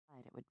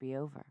be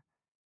over.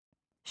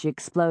 She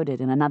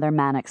exploded in another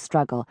manic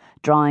struggle,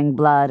 drawing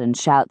blood and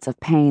shouts of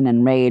pain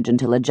and rage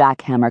until a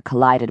jackhammer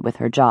collided with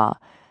her jaw.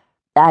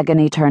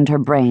 Agony turned her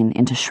brain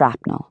into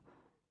shrapnel.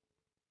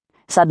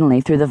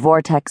 Suddenly, through the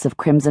vortex of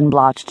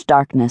crimson-blotched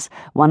darkness,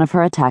 one of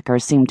her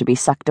attackers seemed to be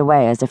sucked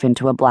away as if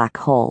into a black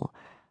hole.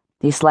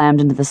 He slammed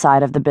into the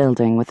side of the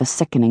building with a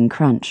sickening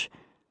crunch.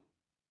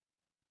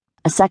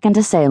 A second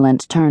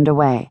assailant turned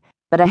away,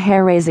 but a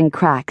hair-raising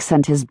crack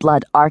sent his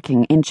blood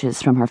arcing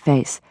inches from her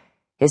face.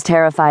 His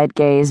terrified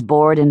gaze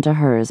bored into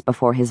hers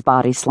before his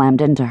body slammed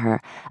into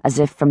her, as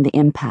if from the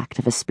impact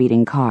of a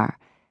speeding car.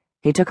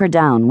 He took her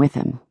down with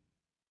him.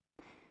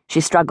 She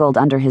struggled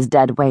under his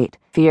dead weight,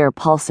 fear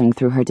pulsing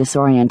through her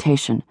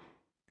disorientation.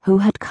 Who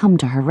had come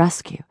to her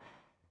rescue?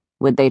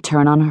 Would they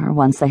turn on her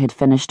once they had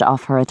finished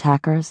off her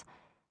attackers?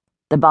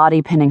 The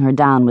body pinning her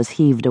down was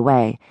heaved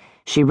away.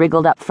 She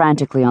wriggled up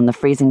frantically on the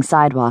freezing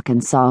sidewalk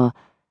and saw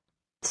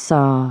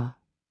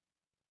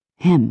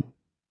him.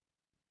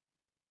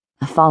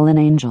 A fallen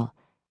angel,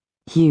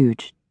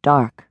 huge,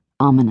 dark,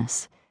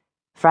 ominous,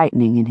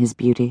 frightening in his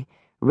beauty,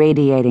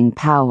 radiating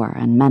power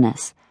and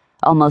menace,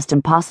 almost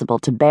impossible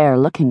to bear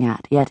looking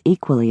at, yet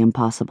equally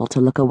impossible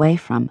to look away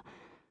from.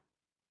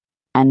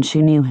 And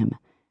she knew him.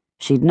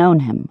 She'd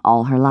known him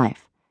all her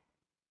life.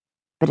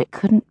 But it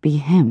couldn't be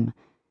him.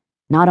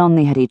 Not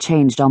only had he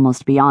changed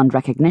almost beyond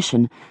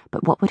recognition,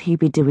 but what would he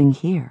be doing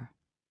here,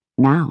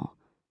 now,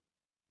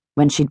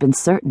 when she'd been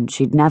certain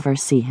she'd never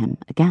see him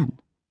again?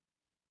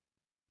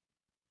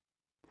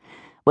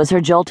 Was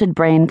her jolted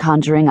brain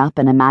conjuring up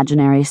an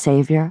imaginary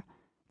savior?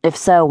 If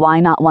so,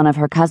 why not one of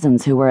her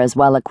cousins who were as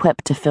well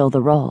equipped to fill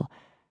the role?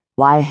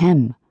 Why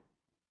him?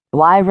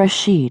 Why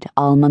Rashid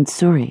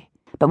al-Mansouri?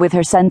 But with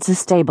her senses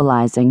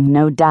stabilizing,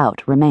 no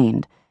doubt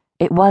remained.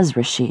 It was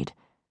Rashid,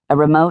 a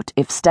remote,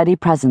 if steady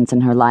presence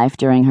in her life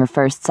during her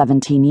first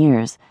 17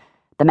 years,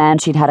 the man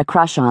she'd had a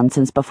crush on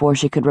since before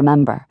she could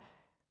remember.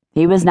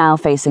 He was now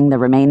facing the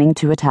remaining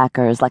two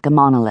attackers like a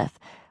monolith,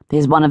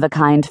 his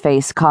one-of-a-kind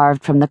face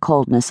carved from the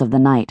coldness of the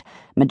night,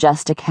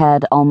 majestic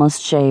head almost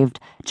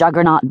shaved,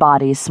 juggernaut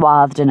body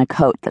swathed in a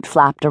coat that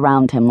flapped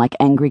around him like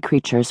angry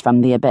creatures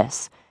from the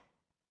abyss.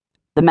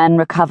 The men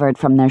recovered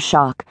from their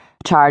shock,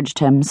 charged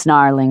him,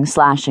 snarling,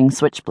 slashing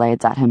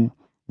switchblades at him.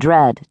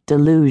 Dread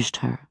deluged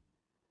her.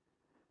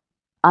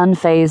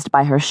 Unfazed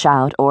by her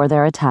shout or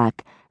their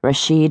attack,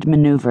 Rashid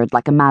maneuvered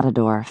like a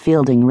matador,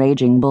 fielding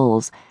raging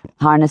bulls,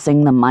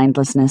 harnessing the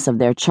mindlessness of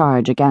their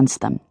charge against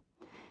them.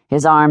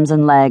 His arms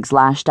and legs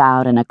lashed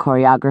out in a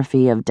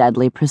choreography of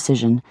deadly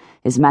precision,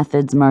 his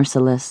methods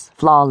merciless,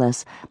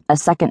 flawless,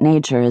 as second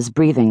nature as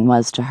breathing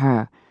was to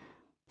her.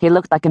 He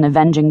looked like an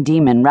avenging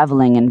demon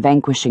reveling in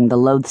vanquishing the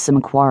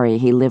loathsome quarry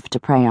he lived to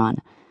prey on.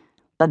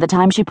 By the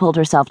time she pulled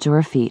herself to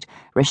her feet,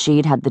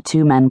 Rashid had the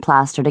two men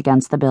plastered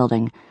against the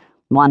building.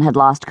 One had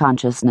lost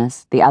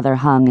consciousness, the other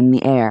hung in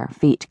the air,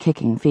 feet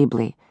kicking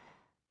feebly.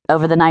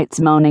 Over the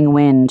night's moaning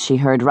wind, she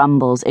heard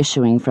rumbles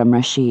issuing from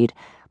Rashid.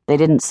 They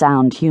didn't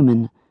sound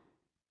human.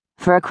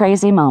 For a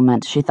crazy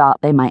moment, she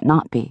thought they might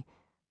not be,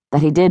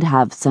 that he did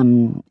have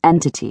some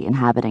entity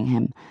inhabiting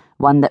him,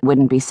 one that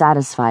wouldn't be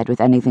satisfied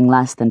with anything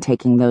less than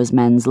taking those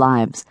men's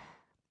lives.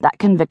 That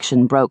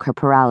conviction broke her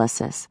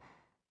paralysis.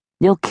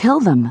 "You'll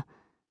kill them!"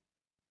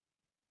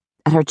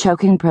 At her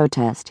choking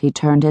protest, he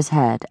turned his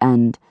head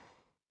and,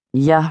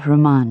 Ya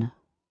Rahman,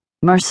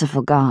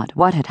 merciful God,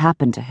 what had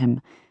happened to him?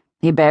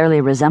 He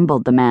barely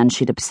resembled the man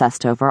she'd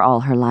obsessed over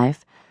all her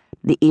life.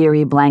 The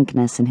eerie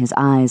blankness in his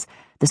eyes,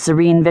 the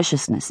serene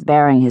viciousness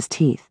baring his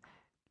teeth,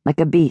 like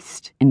a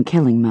beast in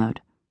killing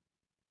mode.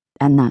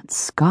 And that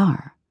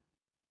scar.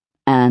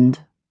 And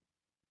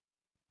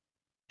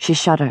she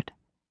shuddered.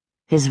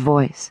 His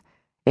voice,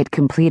 it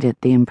completed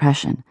the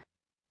impression.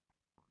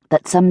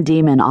 That some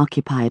demon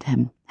occupied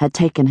him, had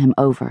taken him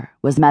over,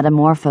 was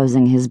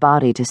metamorphosing his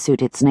body to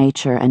suit its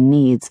nature and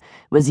needs,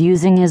 was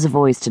using his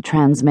voice to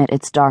transmit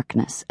its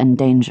darkness and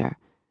danger.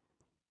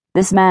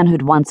 This man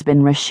who'd once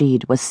been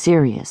Rashid was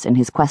serious in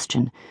his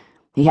question.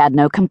 He had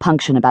no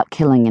compunction about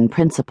killing in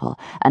principle,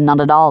 and not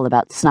at all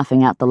about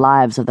snuffing out the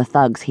lives of the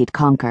thugs he'd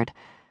conquered.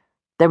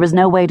 There was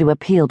no way to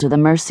appeal to the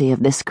mercy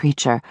of this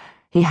creature.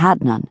 He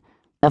had none.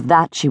 Of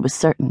that she was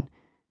certain.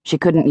 She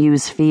couldn't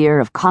use fear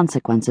of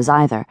consequences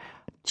either.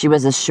 She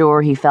was as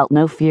sure he felt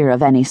no fear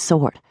of any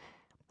sort.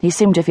 He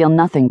seemed to feel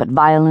nothing but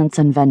violence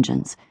and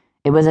vengeance.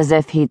 It was as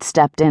if he'd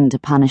stepped in to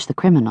punish the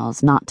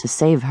criminals, not to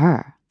save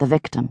her, the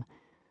victim.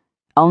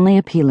 Only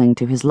appealing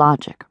to his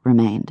logic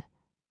remained.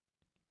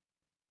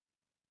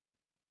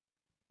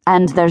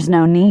 And there's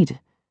no need.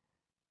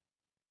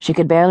 She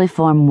could barely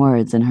form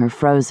words in her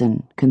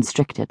frozen,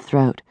 constricted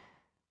throat.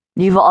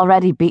 You've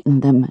already beaten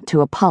them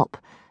to a pulp.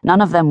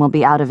 None of them will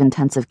be out of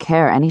intensive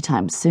care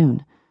anytime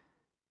soon.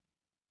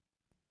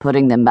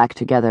 Putting them back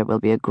together will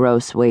be a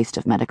gross waste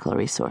of medical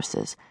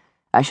resources.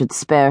 I should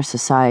spare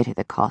society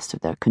the cost of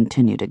their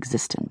continued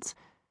existence.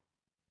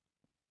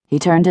 He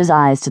turned his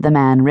eyes to the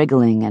man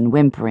wriggling and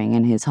whimpering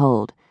in his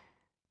hold.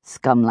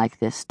 Scum like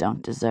this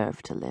don't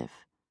deserve to live.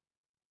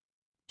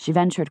 She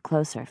ventured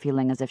closer,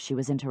 feeling as if she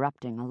was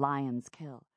interrupting a lion's kill.